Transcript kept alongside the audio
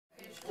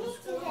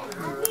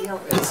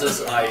It's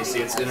this IEC.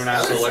 It's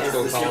International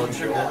Electrical College.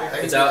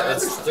 It's out.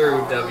 It's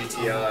through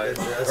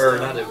WTI or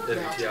not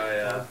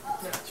WTI.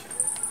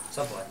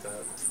 Something like that.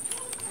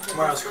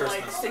 Tomorrow's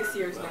Christmas. Like 6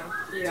 years now.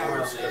 Yeah.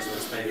 Tomorrow's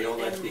Christmas, maybe.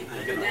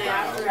 The day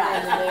after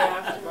and the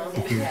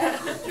day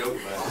after. Joke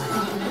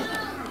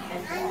about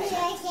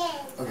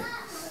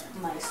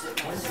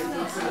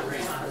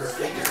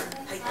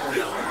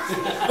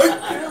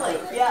Really?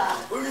 Yeah.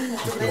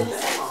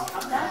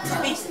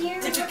 Tippy, come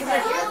here.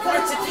 Come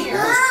here, Tippy.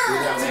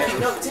 Tippy,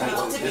 no, Tippy.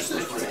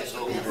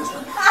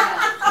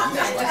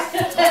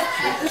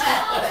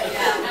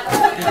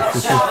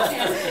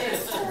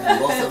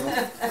 both of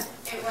them.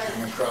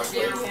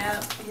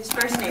 His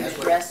first name is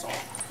Russell.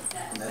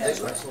 And they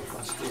wrestle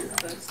my steer.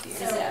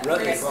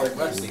 Rusty, probably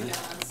Rusty.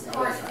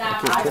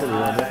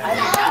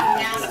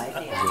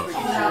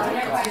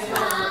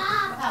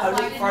 How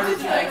far did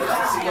you make it?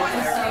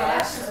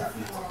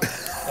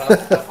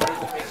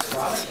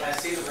 Can I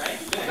see the range?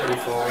 Pretty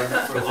far,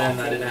 but then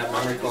I didn't have a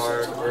memory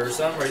card, or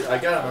some reason I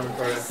got a memory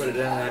card. I put it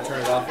in and I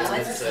turned it off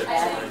and it said.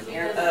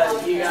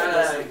 You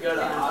gotta go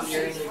to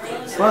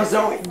options. Well,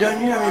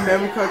 don't you have any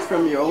memory cards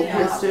from your old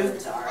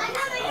PS2?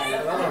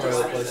 I don't know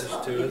where the PlayStation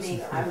 2 is.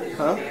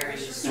 Huh?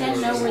 You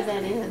didn't know where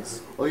that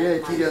is. Oh yeah,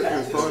 you got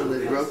this phone and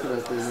they broke it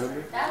up there,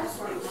 remember?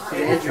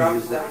 Andrew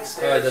used that.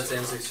 Alright, that's the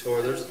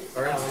N64. There's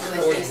our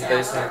N64 is in the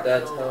basement at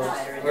Dad's house.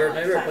 Or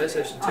maybe our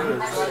PlayStation 2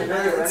 is.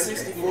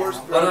 N64's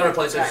Oh, not our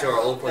PlayStation 2, our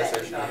old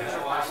PlayStation.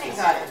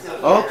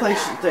 All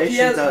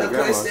PlayStations out the of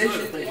grandma's.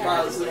 PlayStation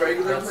files the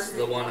regular. That's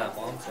the one at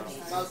Mom's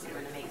house.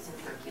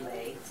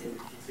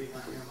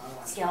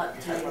 Scallop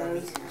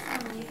potatoes.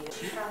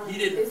 You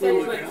didn't They said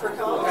he went for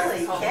college.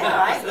 Holy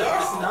cow, I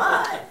guess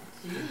not.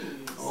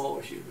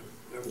 Oh, she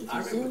I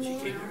remember when she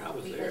came here, I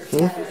was there.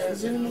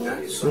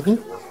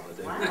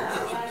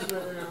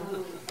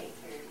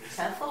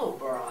 Tough old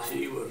broad.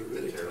 She was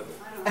really tough.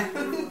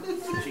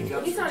 She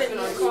got He's not even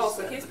on call,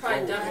 so he's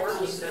probably done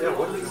working. Yeah,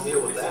 what do you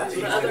deal with that?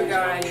 The other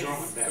guy,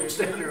 I was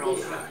standing there on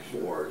the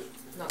board.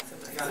 not so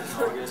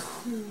much.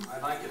 I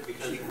like it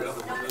because She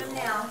rubbed Come it.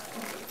 now,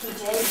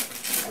 TJ.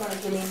 I'm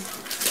gonna get him.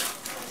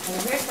 And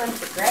here's one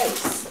for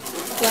Grace.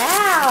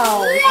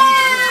 Wow!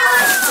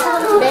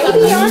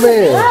 Baby on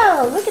the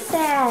go! Look at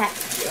that!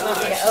 You want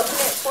me to open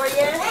it for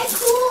you? That's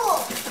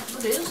cool.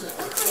 What is it?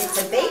 It's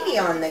a baby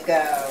on the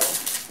go.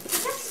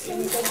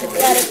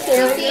 Got a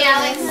carry.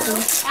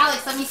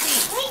 Alex, let me see.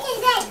 He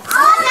got a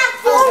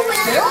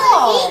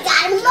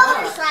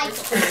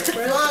motorcycle.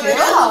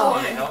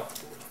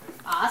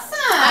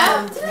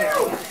 Awesome.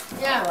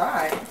 Yeah,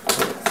 right.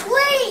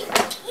 Wait,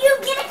 you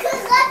get a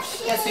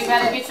collection. Guess we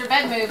better get your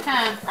bed moved,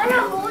 huh? I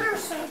got a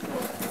motorcycle.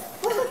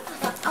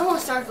 I want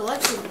to start a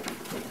collection.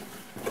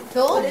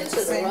 Cool. What is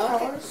it, a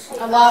rocket?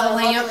 A lava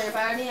lamp. I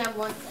already have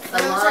one. A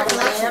lava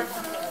lamp.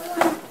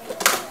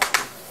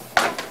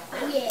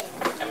 Yeah.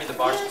 I mean the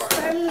bar's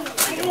part.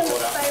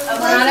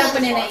 We're not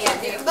opening it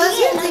yet, dude. But you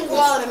didn't take a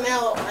while to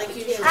melt like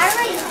you did. I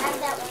already have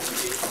that one.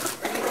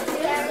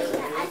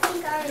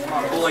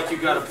 Well, like you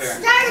got a pair.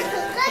 Start a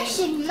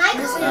collection,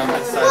 Michael.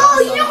 Whoa,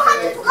 you don't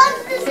have to plug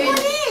this one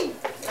in.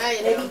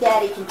 Maybe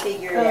Daddy can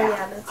figure it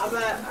out. I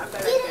bet I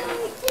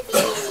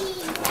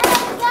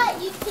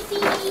got you, Tippy.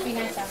 Be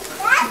nice, Alex.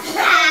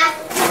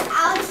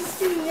 Alex is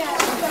doing that.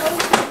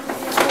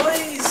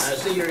 Please. I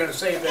see you're gonna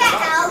save Yeah,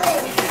 that.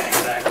 Alex.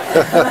 Exactly.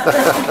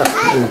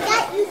 I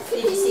got you,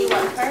 Did you see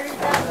what part of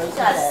that? You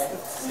got a...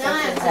 Now I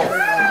have two.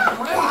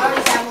 I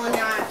already have one,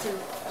 now I have two.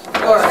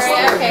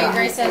 Okay,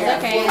 Grace says,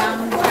 okay,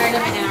 I'm tired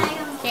of it now.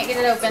 Can't get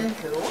it open.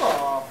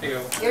 Cool. Here you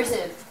go. Here's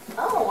a...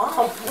 Oh,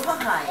 wow.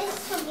 Why? It's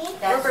for me.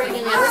 That's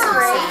bringing for out some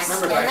Grace.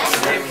 snacks. Remember back in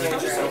the day when you could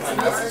just open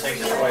it up and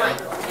take it away?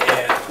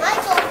 Yeah.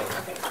 Michael.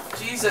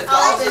 Geez, a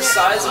dog the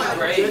size of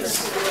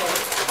Grace.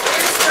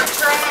 Here's for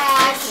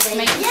trash.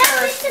 Make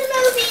Yeah, it's a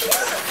movie.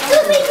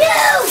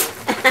 Scooby-Doo.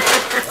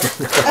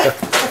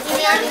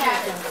 We already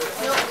have it.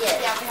 Not yet.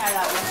 Yeah, we have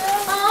that one.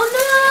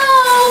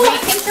 Oh, We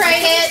can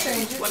trade it.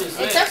 What is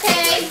It's that?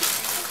 okay.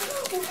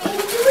 no.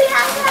 Do we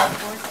have that?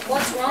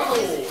 What's wrong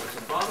with it? It's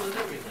a bottle and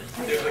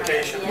everything.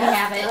 Duplication. We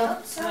have it.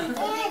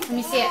 Let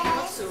me see it.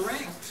 What's the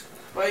ring?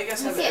 Well, you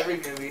guys have every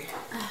movie.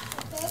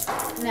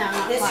 No,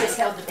 not This quite. just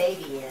held the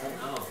baby in.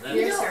 Oh, that's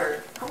Here's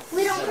her.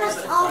 We don't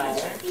have all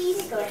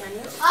these.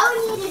 All we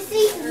need is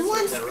these and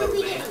one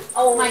Scooby-Doo.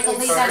 Oh, Michael,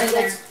 leave that in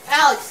there.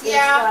 Alex, It's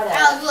got a-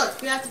 Alex,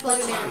 look, we have to plug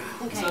it in.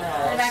 Okay, put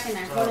it back in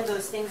there. One of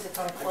those things that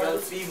I got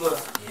close. fever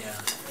Yeah.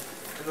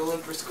 and the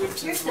limp Here's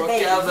prescriptions the walk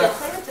baby. out Yeah, there.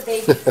 play with the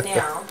baby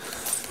now.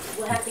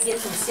 We'll have to get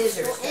some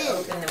scissors to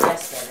open the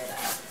rest of it.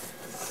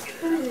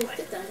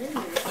 Put that in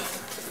there.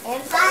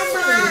 And Mom.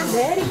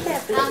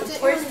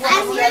 Where's the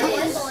other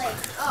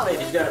one?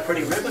 Baby's got a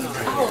pretty ribbon on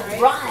her. Oh,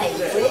 right.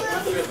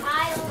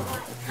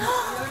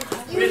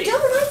 You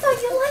don't? I thought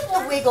you liked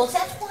the Wiggles.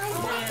 That's why I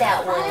like that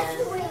one.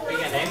 You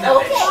gonna name that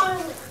baby?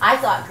 Okay. I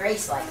thought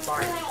Grace liked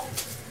Barney. You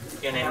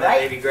gonna name that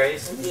baby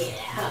Grace?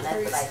 Yeah,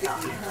 that's what I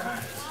thought.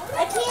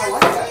 I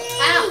can't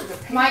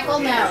Ow! Michael,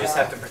 You no. just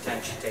have to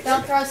pretend she takes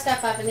Don't it. throw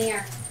stuff up in the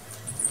air.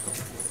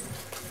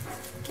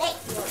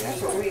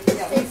 That's what we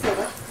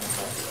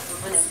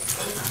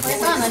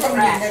fun. I didn't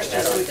Next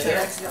year we could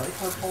accidentally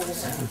put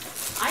holes in.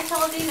 I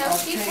told you no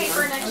cheap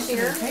paper next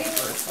year.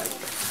 Paper, it's like.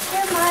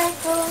 Here,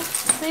 Michael.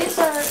 These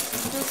are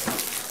just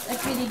a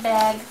goodie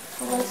bag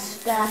full of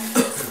stuff.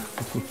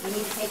 You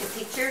need to take a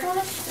picture?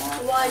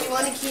 Why you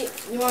want to keep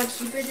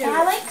it? Or?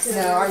 Alex?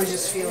 No, I was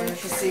just feeling to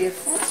see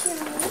if That's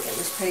yours. it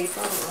was paper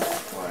or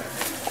what.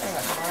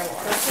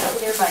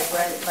 Here by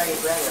your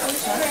brother.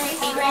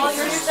 Keep all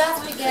your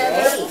stuff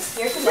together. Hey,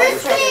 here's some other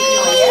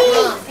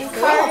stuff. And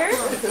Carter.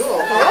 Cool.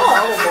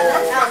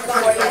 That's not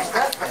where your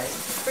stuff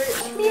is.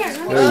 Here. There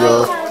you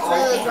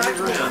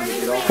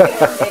go.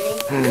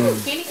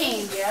 Candy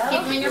cane.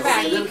 Keep them in your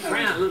bag. Little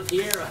crown, little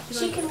tiara.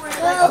 She can wear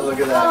Oh, look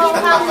at Oh,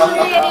 how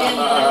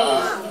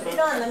pretty. Put it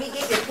on, let me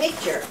get your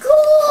picture.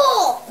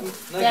 Cool.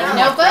 Yeah,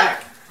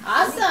 notebook.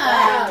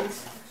 Awesome.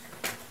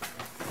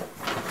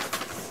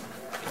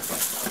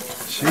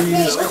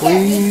 She's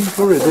queen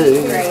for a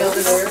day.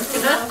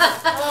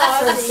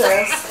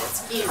 Princess.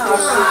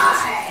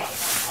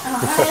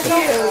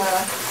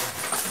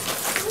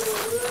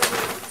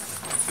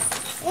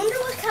 Wonder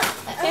what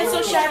kind.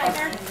 Pencil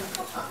sharpener.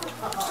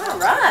 All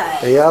right.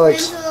 Hey,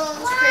 Alex.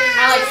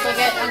 Alex, look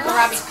at Uncle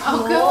Robbie.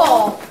 Oh,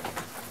 cool.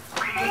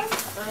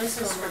 This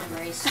is from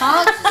Grace.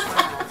 Huh?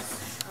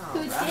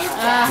 Who did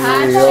that?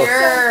 Uh-huh,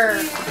 There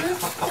you sure.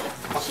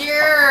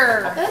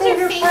 Sure. Those are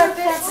your favorite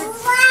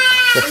pencils.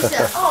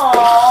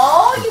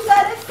 Oh, you